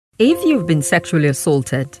If you've been sexually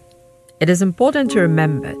assaulted, it is important to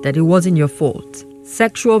remember that it wasn't your fault.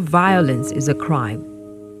 Sexual violence is a crime.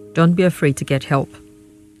 Don't be afraid to get help.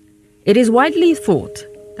 It is widely thought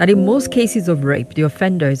that in most cases of rape, the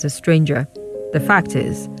offender is a stranger. The fact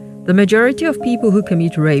is, the majority of people who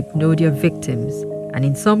commit rape know their victims, and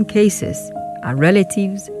in some cases, are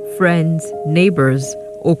relatives, friends, neighbors,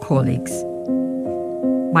 or colleagues.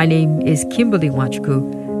 My name is Kimberly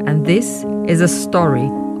Nwachukwu, and this is a story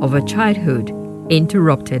of a childhood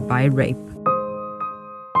interrupted by rape.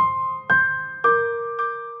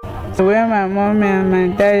 When my mom and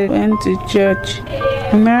my dad went to church,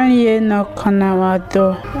 a man here knocked on our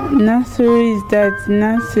door. Nasu is that,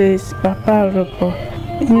 Nasu is Papa Ropo.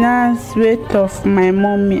 Nas wait of my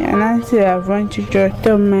mommy, and I say I've went to church.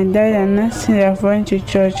 Told my dad, and I say I've went to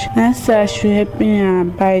church. Nasu I should help me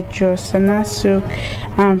and buy drugs, and Nasu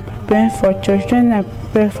I'm preparing for church. When I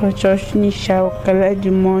prepare for church, Nisha will collect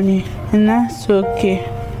the money, and that's okay.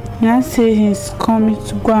 Now say he's coming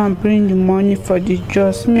to go and bring the money for the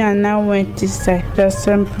drugs. Me and I went inside. Just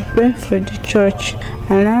I'm preparing for the church.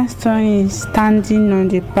 And last time he's standing on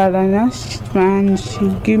the pad, and she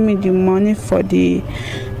give me the money for the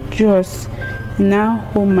drugs. Now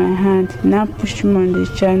hold my hand. Now push me on the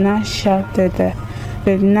chair. Now shouted that.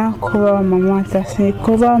 But now cover my mouth. I say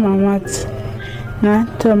cover my mouth. Now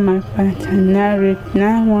tell my pants and narrate.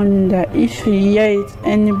 Now wonder if you hear it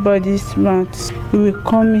anybody's mouth, he will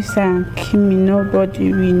come inside and kill me.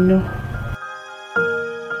 Nobody will know.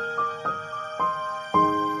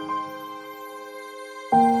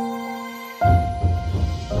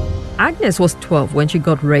 Agnes was 12 when she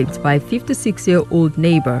got raped by a 56-year-old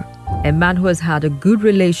neighbor, a man who has had a good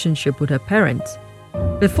relationship with her parents.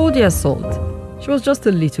 Before the assault, she was just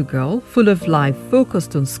a little girl, full of life,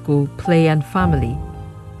 focused on school, play and family.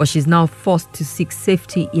 But she's now forced to seek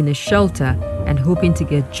safety in a shelter and hoping to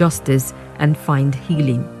get justice and find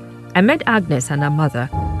healing. I met Agnes and her mother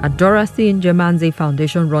at Dorothy Njemanze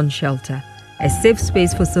Foundation-run shelter, a safe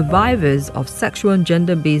space for survivors of sexual and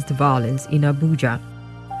gender-based violence in Abuja.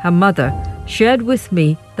 Her mother shared with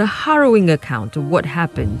me the harrowing account of what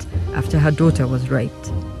happened after her daughter was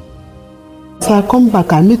raped. So I come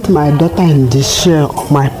back, I meet my daughter in the chair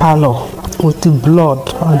of my parlor with the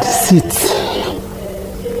blood on the seat.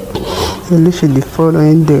 Literally the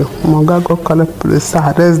following day, Monga go call the police,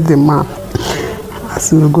 arrest the man.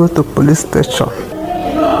 As we go to police station,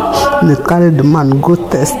 they carry the man, go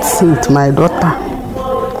test with my daughter.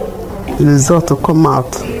 The result to come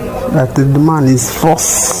out that the man is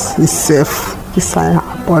false, is safe, inside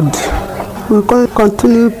her body. We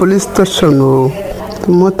continue police station. The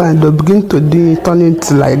more time they begin to turn it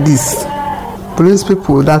like this. Police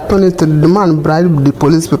people that turn it to the man bribe the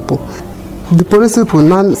police people. The police people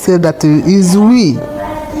now say that is we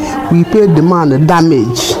pay the man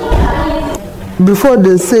damage. Before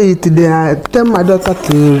they say it, they tell my daughter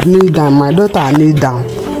to kneel down. My daughter kneel down.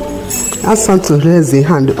 Ask her to raise the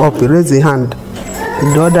hand up, raise the hand.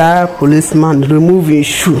 The other policeman remove his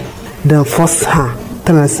shoe, then force her.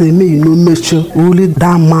 Then I say, may you know, make sure only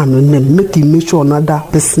that man name, make him make sure another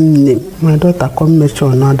person name. My daughter come make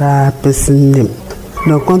sure another person name.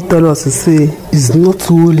 They come tell us to say, it's not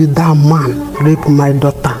only that man rape my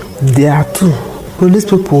daughter. There are two. Police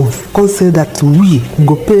people come say that we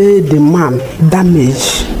go pay the man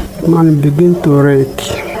damage. Man begin to rape.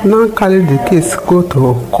 Now carry the case go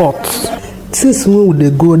to court. Since when they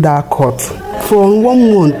go that court? From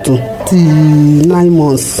 1 month till 9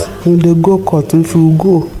 months, when they go court, if you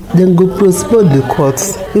go, then go postpone the court.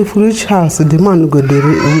 If we reach house, the man go the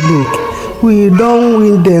link. We don't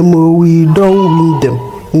win them, or we don't win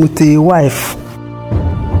them with a wife.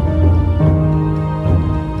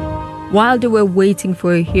 While they were waiting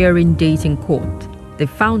for a hearing date in court, they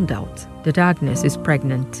found out that Agnes is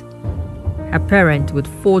pregnant. Her parent, with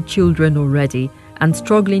 4 children already and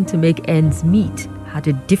struggling to make ends meet, had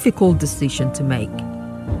a difficult decision to make: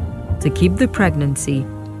 to keep the pregnancy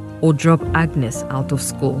or drop Agnes out of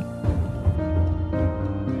school.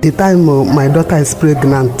 The time my daughter is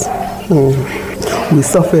pregnant, we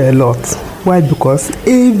suffer a lot. Why? Because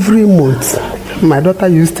every month my daughter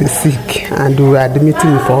used to sick and we were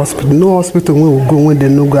admitting for hospital. No hospital when we go when they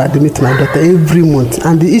no go admit my daughter every month.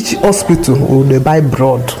 And each hospital they buy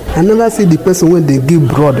blood. I never see the person when they give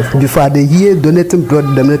blood before they hear donating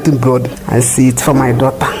blood. I see it for my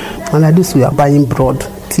daughter. And like this we are buying blood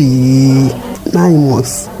till 9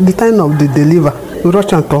 months. The time of the deliver, we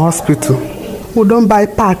rush into hospital. We don't buy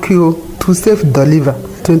pack you to safe deliver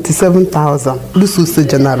 27,000. This will say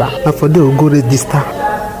general, and for they will go register.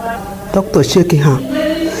 Doctor shaking her.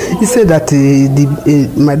 He said that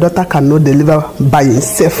my daughter cannot deliver by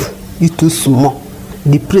himself. It's too small.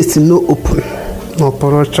 The place no open, no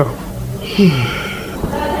porocho.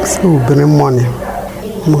 So we bring money.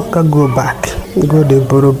 Moka go back, go to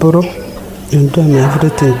Boro, and do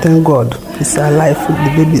everything. Thank God, it's alive.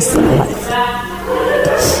 The baby is alive.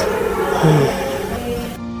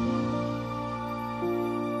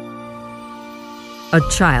 A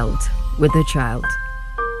child with a child.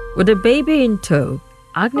 With a baby in tow,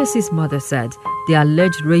 Agnes's mother said the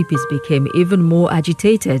alleged rapist became even more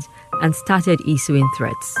agitated and started issuing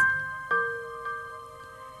threats.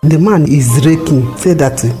 The man is raking, say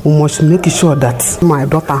that we must make sure that my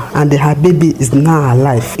daughter and her baby is now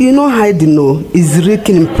alive. You know hiding, no, is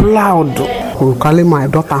raking proud. We calling my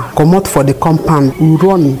daughter, come out for the compound, we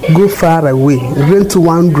run, go far away, rent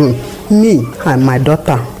one room. Me and my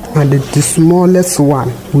daughter and the smallest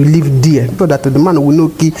one we live there, so that the man will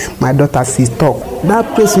not kill my daughter as he talk.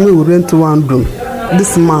 That place me will rent one room.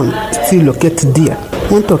 This man still located there.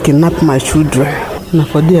 Want to kidnap my children. Now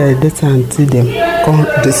for there I did until them come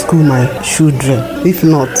to school my children. If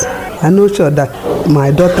not, I know sure that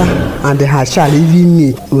my daughter and her child, even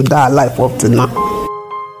me, will die alive up to now.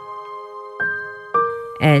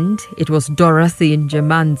 And it was Dorothy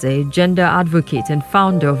Njemanze, gender advocate and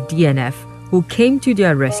founder of DNF, who came to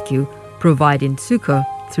their rescue, providing succor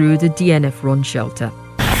through the DNF-run shelter.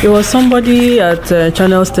 It was somebody at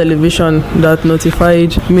Channels Television that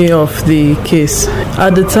notified me of the case.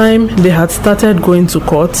 At the time, they had started going to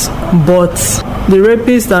court, but the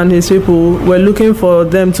rapist and his people were looking for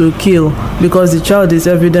them to kill because the child is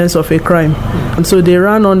evidence of a crime. And so they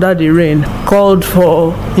ran under the rain, called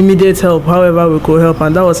for immediate help, however we could help,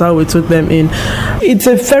 and that was how we took them in. It's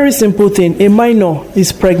a very simple thing. A minor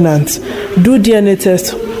is pregnant. Do DNA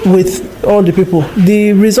test with all the people.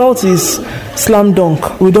 The result is slam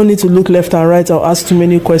dunk. We don't need to look left and right or ask too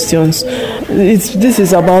many questions. This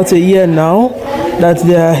is about a year now that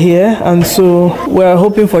they are here, and so we're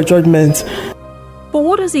hoping for judgment. But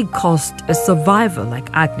what does it cost a survivor like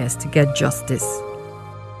Agnes to get justice?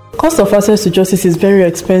 Cost of access to justice is very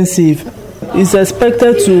expensive. It's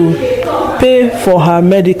expected to pay for her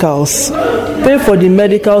medicals, pay for the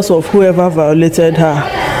medicals of whoever violated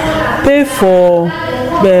her, pay for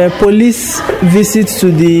the police visits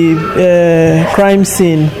to the crime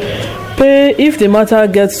scene, pay if the matter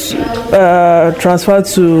gets transferred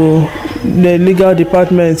to the legal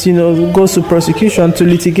department, goes to prosecution, to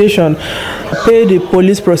litigation, pay the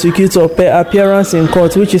police prosecutor per appearance in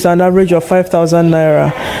court, which is an average of 5,000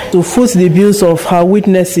 naira, to foot the bills of her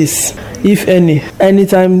witnesses, if any,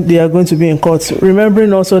 anytime they are going to be in court.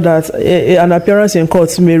 Remembering also that an appearance in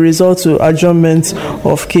court may result to adjournment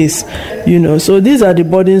of case, So these are the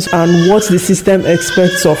burdens and what the system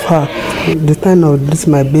expects of her. The time of this,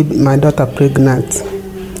 my daughter pregnant,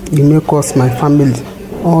 it may cost my family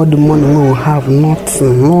all the money we will have,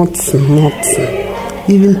 nothing.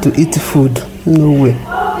 Even to eat food, no way.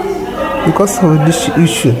 Because of this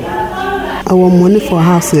issue, our money for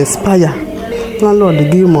house expire.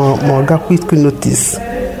 Landlord give more quick notice.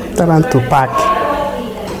 Tell them to pack.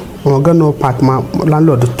 I'm gonna pack. My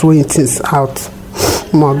landlord throwing things out.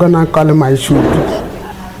 I'm gonna call my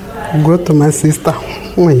children. Go to my sister.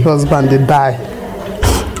 My husband they die.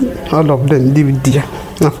 All of them live there.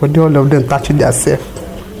 And for all of them touch themselves.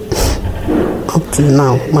 Up till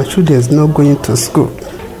now, my children is not going to school.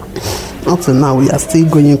 Up till now, we are still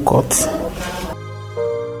going to court.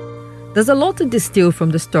 There's a lot to distill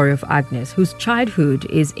from the story of Agnes, whose childhood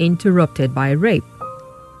is interrupted by rape.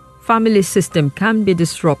 Family system can be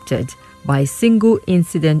disrupted by a single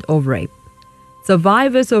incident of rape.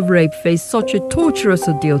 Survivors of rape face such a torturous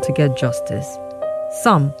ordeal to get justice.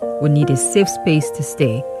 Some will need a safe space to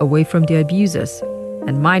stay away from their abusers.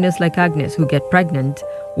 And minors like Agnes who get pregnant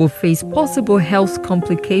will face possible health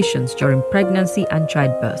complications during pregnancy and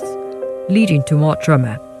childbirth, leading to more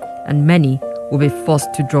trauma, and many will be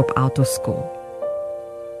forced to drop out of school.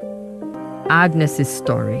 Agnes's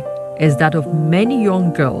story is that of many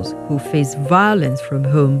young girls who face violence from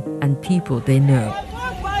home and people they know.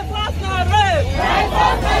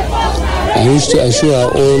 I wish to assure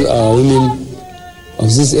all our women of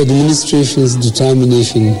this administration's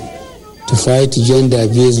determination to fight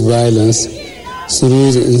gender-based violence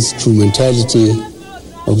through the instrumentality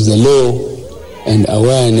of the law and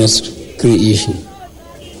awareness creation.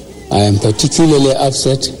 I am particularly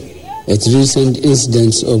upset at recent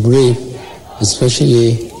incidents of rape,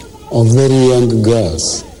 especially of very young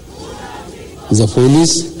girls. The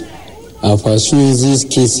police are pursuing these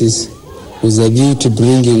cases with a view to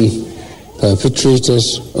bringing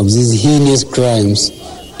perpetrators of these heinous crimes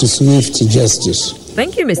to swift justice.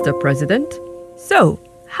 Thank you, Mr. President. So,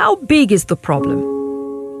 how big is the problem?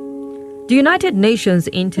 The United Nations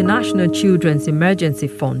International Children's Emergency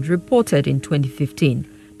Fund reported in 2015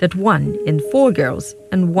 that 1 in 4 girls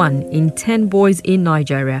and 1 in 10 boys in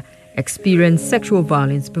Nigeria experienced sexual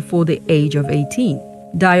violence before the age of 18.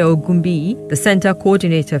 Dayo Gumbi, the Center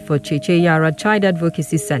Coordinator for Cheche Yara Child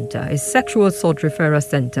Advocacy Center, a sexual assault referral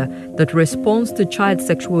center that responds to child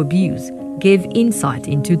sexual abuse, gave insight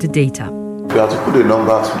into the data. If you have to put a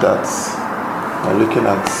number to that, we're looking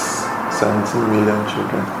at 17 million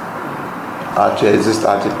children. At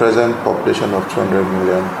the present population of 200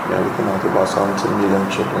 million, we're looking at about 17 million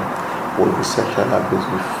children will be sexually abused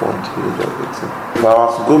before the age of 18. If I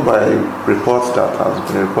was to go by reports that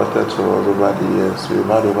has been reported to us over the years, we've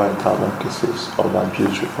had over 1,000 cases of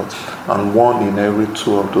abuse reports, and 1 in every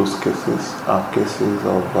 2 of those cases are cases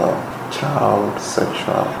of child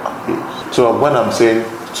sexual abuse. So when I'm saying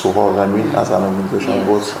to us, I mean as an organization,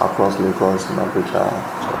 both across Lagos and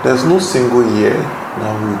Abuja, there's no single year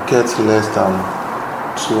that we get less than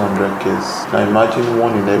 200 cases. Now imagine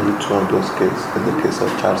 1 in every 2 of those cases is the case of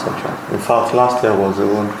child sexual. In fact, last year was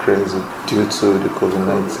even crazy due to the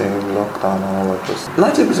COVID-19 lockdown and all of this.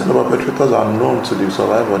 90% of perpetrators are known to the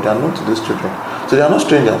survivor. They are known to these children. So they are not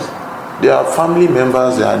strangers. They are family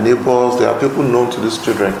members, they are neighbors, they are people known to these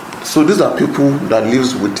children. So these are people that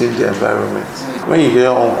lives within the environment. When you hear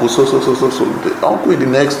uncle, the uncle in the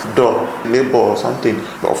next door, neighbor or something,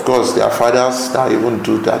 of course there are fathers that even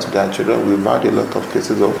do that to their children. We've had a lot of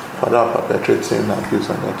cases of father perpetrating abuse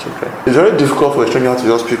on their children. It's very difficult for a stranger to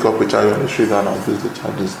just pick up a child on the street and abuse the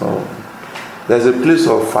child. There's a place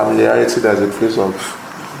of familiarity, there's a place of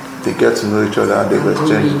they get to know each other and they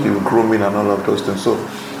exchange grooming and all of those things. So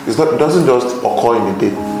it doesn't just occur in a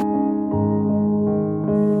day.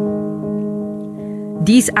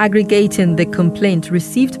 Disaggregating the complaint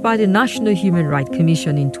received by the National Human Rights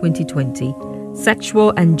Commission in 2020,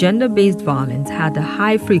 sexual and gender-based violence had a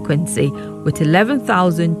high frequency with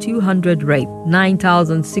 11,200 rape,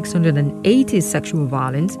 9,680 sexual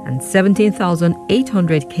violence, and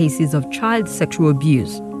 17,800 cases of child sexual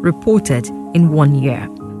abuse reported in 1 year.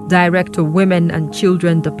 Director Women and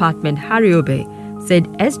Children Department Harry Obe said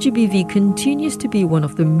SGBV continues to be one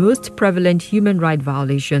of the most prevalent human rights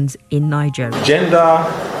violations in Nigeria.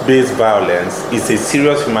 Gender-based violence is a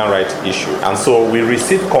serious human rights issue, and so we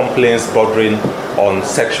receive complaints bordering on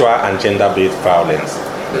sexual and gender-based violence.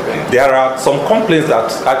 There are some complaints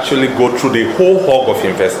that actually go through the whole hog of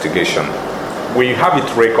investigation. We have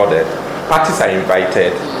it recorded, parties are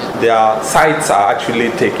invited, their sites are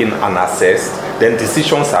actually taken and assessed, then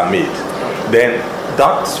decisions are made. Then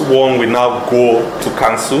that one will now go to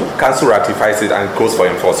council ratifies it and goes for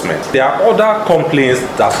enforcement. There are other complaints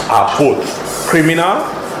that are both criminal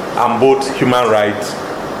and both human rights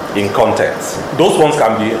in content. Those ones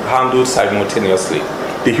can be handled simultaneously.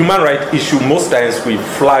 The human rights issue, most times we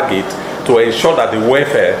flag it to ensure that the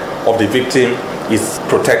welfare of the victim is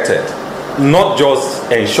protected. Not just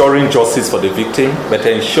ensuring justice for the victim, but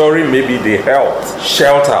ensuring maybe the health,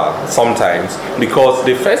 shelter sometimes, because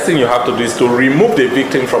the first thing you have to do is to remove the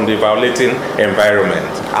victim from the violating environment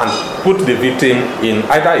and put the victim in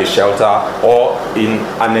either a shelter or in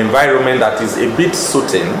an environment that is a bit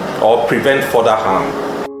soothing or prevent further harm.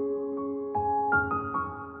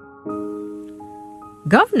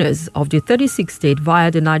 Governors of the 36 states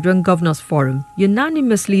via the Nigerian Governors Forum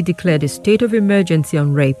unanimously declared a state of emergency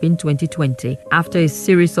on rape in 2020 after a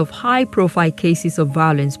series of high-profile cases of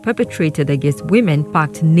violence perpetrated against women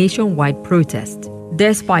sparked nationwide protests.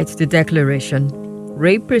 Despite the declaration,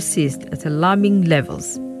 rape persists at alarming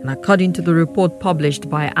levels, and according to the report published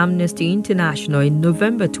by Amnesty International in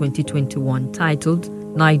November 2021 titled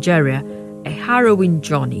Nigeria, A Harrowing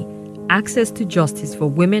Journey, Access to Justice for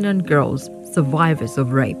Women and Girls Survivors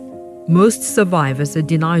of Rape. Most survivors are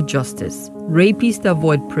denied justice, rapists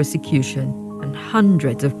avoid prosecution, and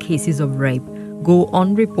hundreds of cases of rape go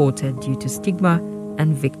unreported due to stigma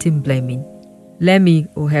and victim blaming.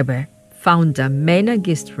 Lemi Ohebe, founder Men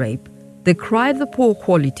Against Rape, decried the poor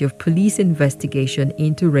quality of police investigation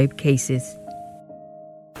into rape cases.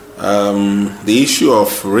 The issue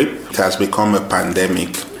of rape has become a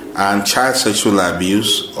pandemic, and child sexual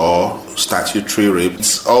abuse or statutory rape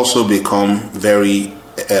has also become very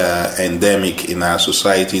endemic in our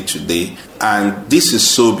society today. And this is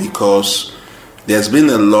so because there's been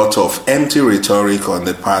a lot of empty rhetoric on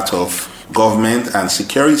the part of government and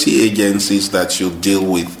security agencies that should deal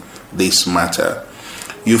with this matter.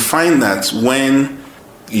 You find that when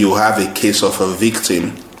you have a case of a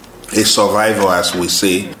victim, a survivor as we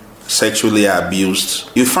say, sexually abused,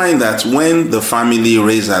 you find that when the family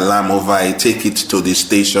raise alarm over it, take it to the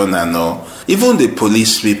station and all, even the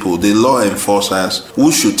police people, the law enforcers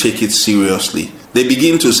who should take it seriously, They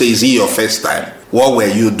begin to say, is it your first time? What were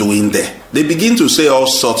you doing there? They begin to say all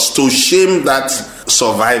sorts to shame that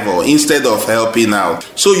survivor instead of helping out.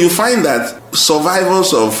 So you find that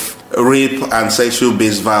survivors of rape and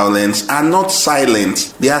sexual-based violence are not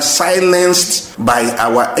silent. They are silenced by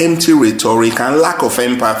our empty rhetoric and lack of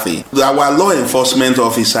empathy. Our law enforcement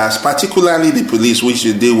officers, particularly the police, which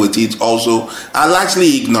you deal with it also, are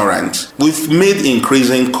largely ignorant. We've made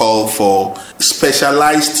increasing call for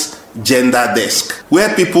specialized gender desk,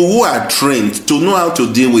 where people who are trained to know how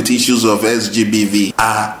to deal with issues of SGBV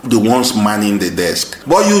are the ones manning the desk.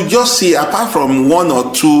 But you just see, apart from one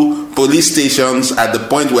or two police stations at the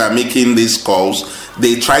point we are making these calls,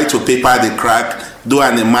 they try to paper the crack, do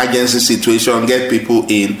an emergency situation, get people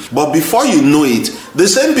in. But before you know it, the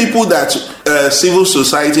same people that civil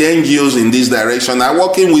society, NGOs in this direction are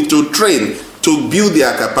working with to train, to build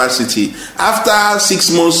their capacity. After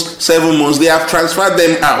 6 months, 7 months, they have transferred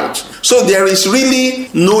them out. So there is really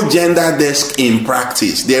no gender desk in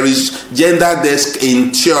practice. There is gender desk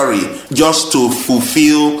in theory, just to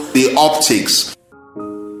fulfill the optics.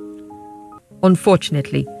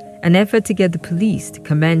 Unfortunately, an effort to get the police to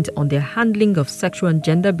comment on their handling of sexual and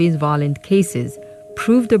gender-based violent cases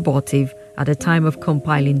proved abortive at the time of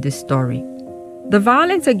compiling this story. The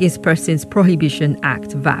Violence Against Persons Prohibition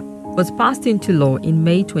Act, VAP, was passed into law in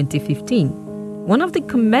May 2015. One of the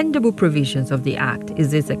commendable provisions of the Act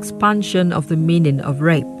is its expansion of the meaning of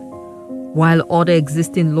rape. While other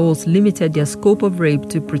existing laws limited their scope of rape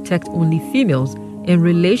to protect only females in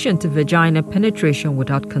relation to vagina penetration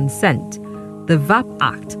without consent, the VAP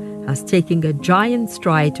Act has taken a giant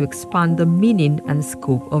stride to expand the meaning and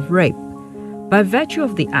scope of rape. By virtue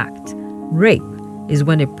of the Act, rape is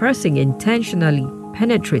when a person intentionally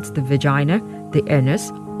penetrates the vagina, the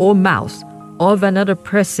anus, or mouth of another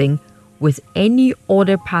person with any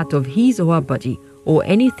other part of his or her body or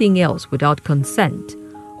anything else without consent,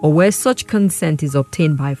 or where such consent is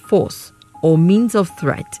obtained by force or means of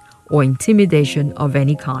threat or intimidation of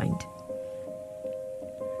any kind.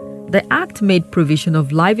 The Act made provision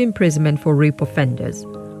of life imprisonment for rape offenders,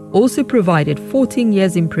 also provided 14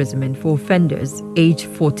 years imprisonment for offenders aged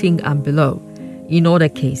 14 and below. In other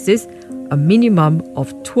cases, a minimum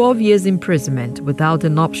of 12 years imprisonment without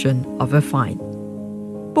an option of a fine.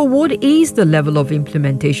 But what is the level of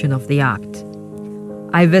implementation of the Act?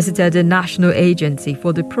 I visited the National Agency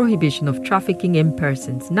for the Prohibition of Trafficking in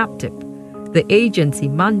Persons, NAPTIP, the agency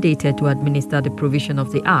mandated to administer the provision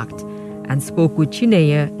of the Act, and spoke with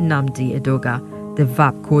Chineye Nnamdi Edoga, the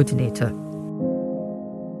VAP coordinator.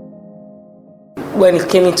 When it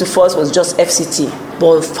came into force was just FCT.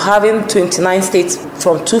 But having 29 states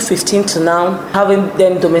from 2015 to now, having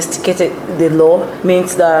them domesticated the law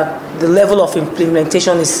means that the level of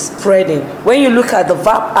implementation is spreading. When you look at the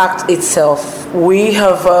VAP Act itself, we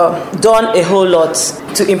have done a whole lot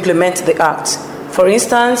to implement the Act. For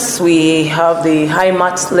instance, we have the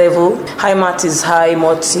HIMAT level. HIMAT is High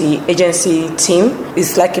Multi-Agency Team.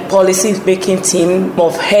 It's like a policy-making team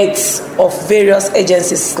of heads of various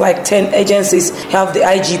agencies, like 10 agencies. You have the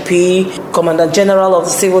IGP, Commandant General of the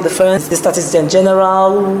Civil Defense, the Statistician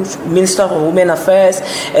General, Minister for Women Affairs,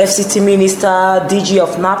 FCT Minister, DG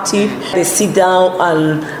of NAPTIP. They sit down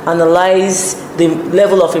and analyze the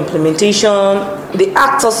level of implementation. The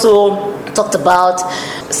Act also talked about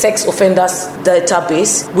sex offenders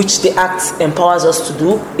database, which the Act empowers us to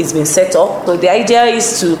do. It's been set up. So the idea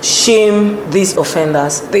is to shame these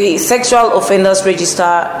offenders. The Sexual Offenders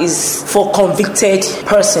Register is for convicted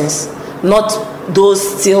persons, not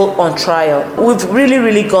those still on trial. We've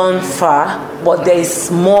really gone far, but there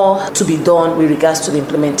is more to be done with regards to the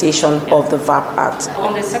implementation of the VAP Act.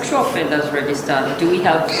 On the Sexual Offenders Register, do we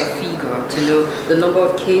have a figure to know the number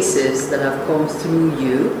of cases that have come through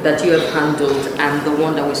you that you have handled and the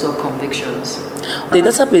one that we saw convictions? The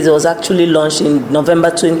database was actually launched in November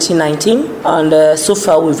 2019, and so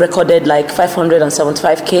far we've recorded like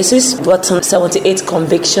 575 cases, gotten 78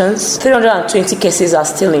 convictions, 320 cases are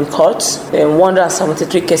still in court, and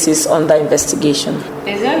 173 cases under investigation.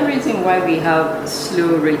 Is there a reason why we have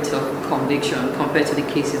slow rate of conviction compared to the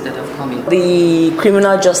cases that have come in? The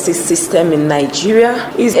criminal justice system in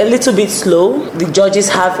Nigeria is a little bit slow. The judges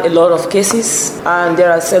have a lot of cases, and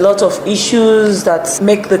there are a lot of issues that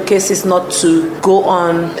make the cases not to go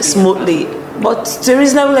on smoothly. But to a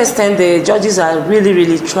reasonable extent, the judges are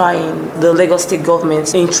really trying. The Lagos State government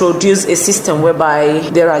to introduce a system whereby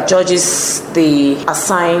there are judges, they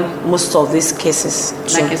assign most of these cases.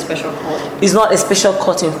 Like a special court? It's not a special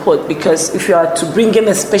court in quote, because if you are to bring in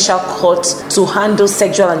a special court to handle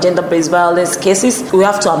sexual and gender-based violence cases, we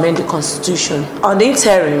have to amend the constitution. On the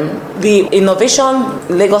interim, the innovation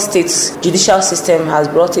Lagos State's judicial system has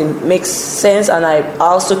brought in makes sense, and I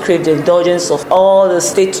also crave the indulgence of all the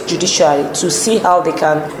state judiciary to see how they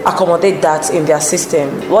can accommodate that in their system.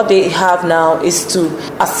 What they have now is to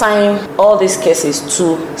assign all these cases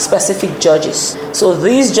to specific judges. So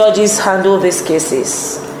these judges handle these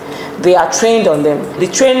cases. They are trained on them. The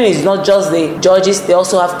training is not just the judges, they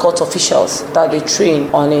also have court officials that they train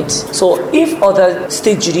on it. So if other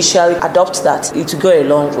state judiciary adopt that, it will go a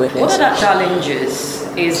long way. What are the challenges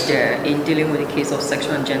is there in dealing with the case of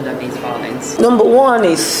sexual and gender-based violence? Number one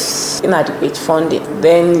is inadequate funding.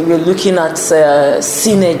 Then you're looking at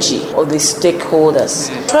synergy of the stakeholders.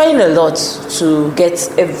 Trying a lot to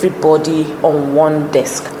get everybody on one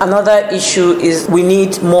desk. Another issue is we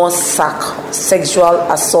need more SAC, sexual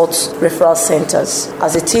assault referral centers.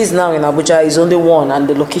 As it is now in Abuja, is only one and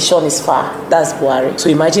the location is far. That's Buhari. So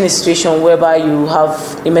imagine a situation whereby you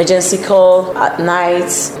have emergency call at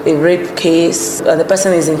night, a rape case, and the person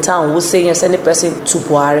is in town, we'll say you're sending the person to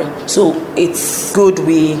Buhari. So it's good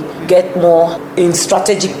we get more in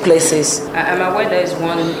strategic places. I'm aware there is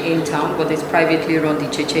one in town, but it's privately run, the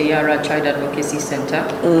Cheche Yara Child Advocacy Center.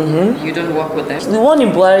 Mm-hmm. You don't work with them? The one in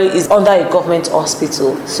Buhari is under a government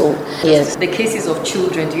hospital. So, yes. The cases of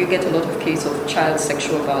children, do you get a lot of cases of child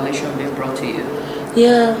sexual violation being brought to you?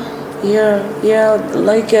 Yeah.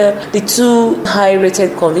 Like the two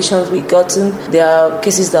high-rated convictions we've gotten, there are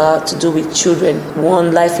cases that have to do with children.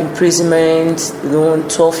 One, life imprisonment, the one,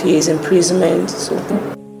 12 years imprisonment. So.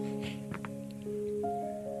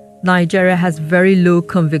 Nigeria has very low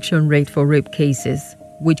conviction rate for rape cases,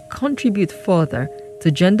 which contribute further to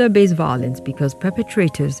gender-based violence because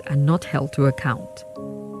perpetrators are not held to account.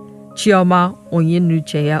 Chioma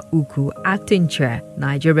Onyenucheya Uku, acting chair,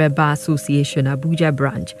 Nigeria Bar Association Abuja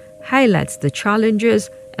branch, highlights the challenges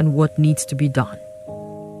and what needs to be done.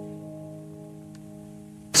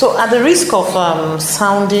 So at the risk of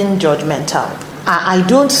sounding judgmental, I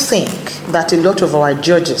don't think that a lot of our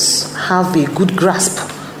judges have a good grasp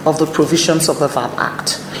of the provisions of the VAP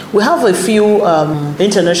Act. We have a few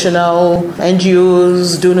international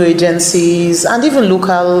NGOs, donor agencies, and even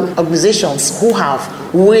local organizations who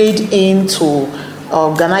have weighed in to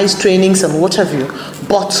organize trainings and what have you,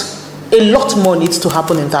 but a lot more needs to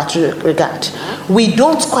happen in that regard. We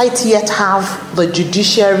don't quite yet have the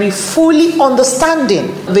judiciary fully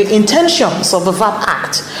understanding the intentions of the VAP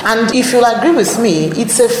Act. And if you'll agree with me,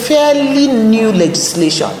 it's a fairly new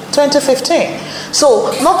legislation, 2015.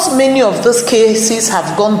 So not many of those cases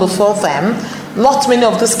have gone before them. Not many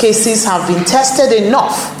of these cases have been tested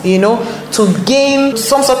enough, to gain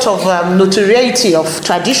some sort of notoriety of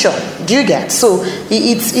tradition. Do you get? So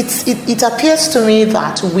it appears to me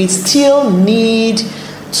that we still need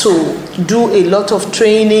to do a lot of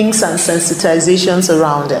trainings and sensitizations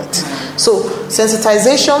around it. So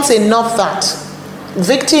sensitizations enough that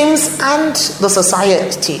victims and the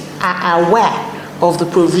society are aware of the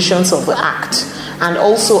provisions of the Act and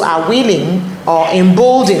also are willing or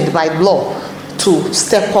emboldened by law to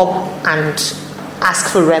step up and ask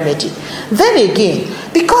for remedy. Then again,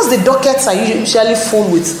 because the dockets are usually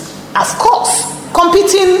full with, of course,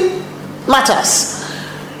 competing matters,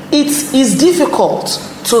 it is difficult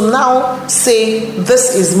to now say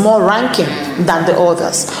this is more ranking than the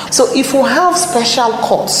others. So if we have special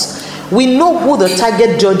courts, we know who the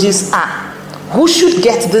target judges are, who should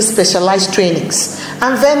get these specialized trainings,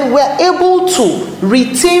 and then we're able to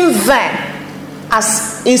retain them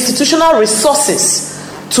as institutional resources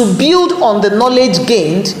to build on the knowledge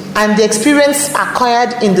gained and the experience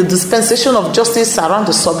acquired in the dispensation of justice around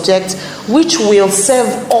the subject, which will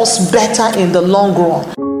serve us better in the long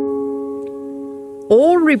run.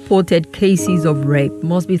 All reported cases of rape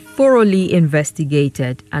must be thoroughly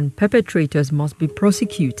investigated and perpetrators must be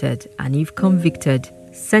prosecuted and, if convicted,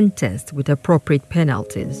 sentenced with appropriate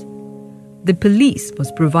penalties. The police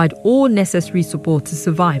must provide all necessary support to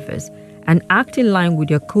survivors and act in line with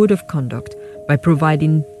their code of conduct by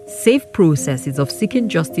providing safe processes of seeking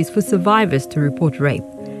justice for survivors to report rape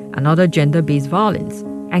and other gender-based violence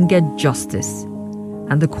and get justice.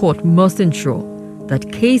 And the court must ensure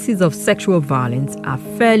that cases of sexual violence are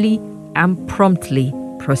fairly and promptly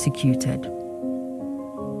prosecuted.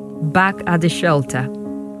 Back at the shelter,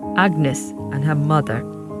 Agnes and her mother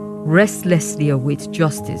restlessly await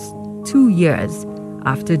justice 2 years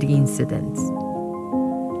after the incident.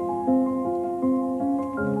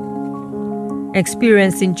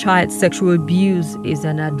 Experiencing child sexual abuse is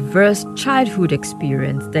an adverse childhood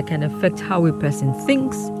experience that can affect how a person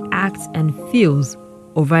thinks, acts, and feels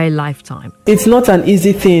over a lifetime. It's not an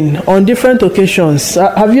easy thing. On different occasions,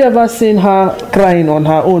 have you ever seen her crying on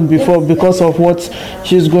her own before because of what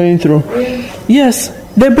she's going through? Yes,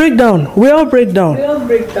 they break down. We all break down. We all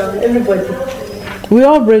break down, everybody. We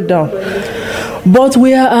all break down. But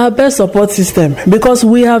we are our best support system because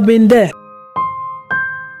we have been there.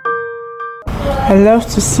 I love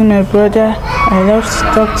to see my brother. I love to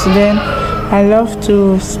talk to them. I love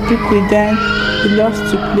to speak with them. We love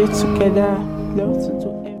to play together. We love to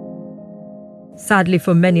do everything. Sadly,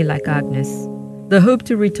 for many like Agnes, the hope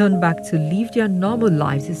to return back to live their normal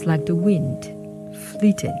lives is like the wind,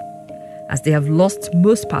 fleeting, as they have lost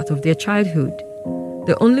most part of their childhood.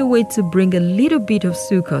 The only way to bring a little bit of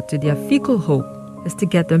succor to their fickle hope is to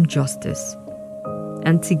get them justice.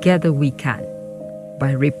 And together we can,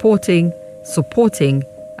 by reporting, supporting,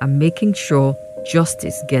 and making sure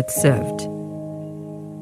justice gets served.